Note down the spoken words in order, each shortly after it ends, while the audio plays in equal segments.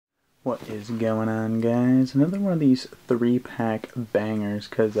What is going on, guys? Another one of these 3-pack bangers,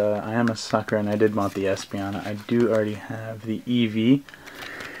 because I am a sucker and I did want the Espiona. I do already have the EV,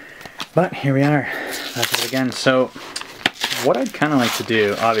 but here we are, back at it again. So, what I'd kind of like to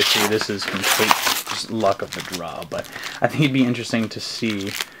do, obviously this is complete just luck of the draw, but I think it'd be interesting to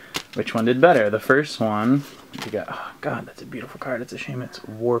see which one did better. The first one, we got, oh god, that's a beautiful card. It's a shame it's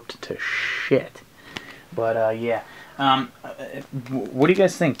warped to shit. But yeah. What do you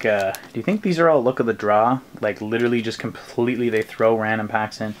guys think? Do you think these are all luck of the draw? Like literally just completely they throw random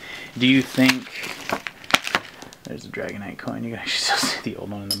packs in? Do you think... There's a Dragonite coin. You can actually still see the old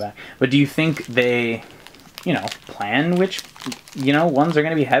one in the back. But do you think they, you know, plan which, you know, ones are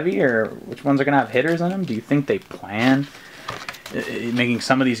going to be heavy or which ones are going to have hitters in them? Do you think they plan making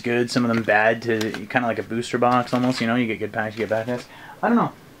some of these good, some of them bad, to kind of like a booster box almost? You know, you get good packs, you get bad packs. I don't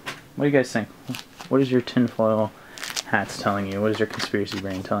know. What do you guys think? What is your tinfoil hats telling you? What is your conspiracy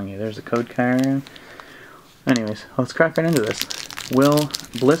brain telling you? There's a code card. Anyways, let's crack right into this. Will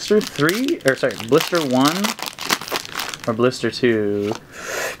Blister 3, or sorry, Blister 1 or Blister 2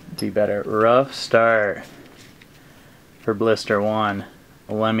 be better? Rough start for Blister 1.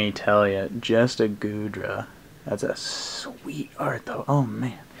 Let me tell you, just a Goodra. That's a sweet art though. Oh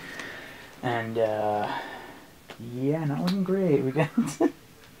man. And yeah, not looking great. We got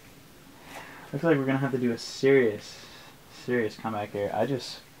I feel like we're gonna have to do a serious comeback here. I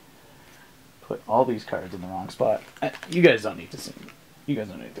just put all these cards in the wrong spot. You guys don't need to see. You guys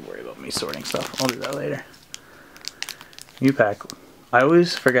don't need to worry about me sorting stuff. I'll do that later. New pack. I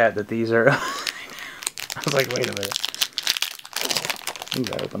always forget that these are. I was like, wait a minute. These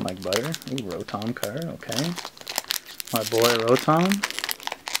are open like butter. Ooh, Rotom card. Okay. My boy Rotom.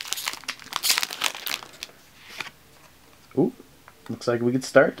 Ooh. Looks like we could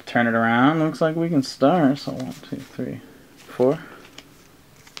start to turn it around. Looks like we can start. So 1, 2, 3, 4. To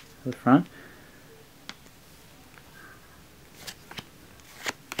the front.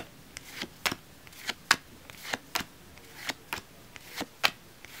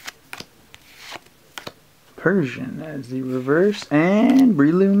 Persian as the reverse, and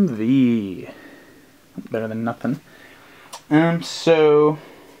Breloom V. Better than nothing. So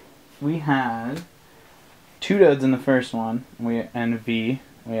we had 2 duds in the first one, and a V.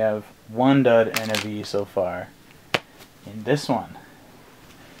 We have 1 dud and a V so far in this one.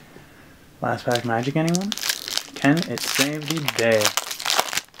 Last pack magic, anyone? Can it save the day?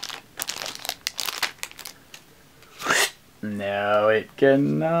 No, it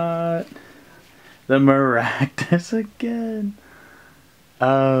cannot. The Maractus again.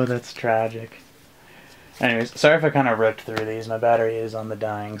 Oh, that's tragic. Anyways, sorry if I kind of ripped through these. My battery is on the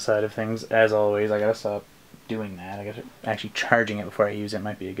dying side of things. As always, I gotta stop doing that. I guess actually charging it before I use it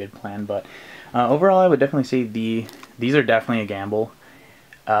might be a good plan. But overall, I would definitely say these are definitely a gamble.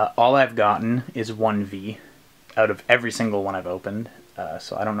 All I've gotten is 1 V out of every single one I've opened.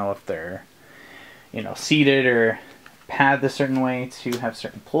 So I don't know if they're, you know, seeded or pathed a certain way to have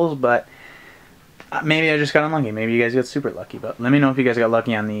certain pulls, but maybe I just got unlucky. Maybe you guys got super lucky. But let me know if you guys got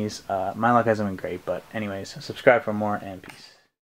lucky on these. My luck hasn't been great, but anyways, subscribe for more, and peace.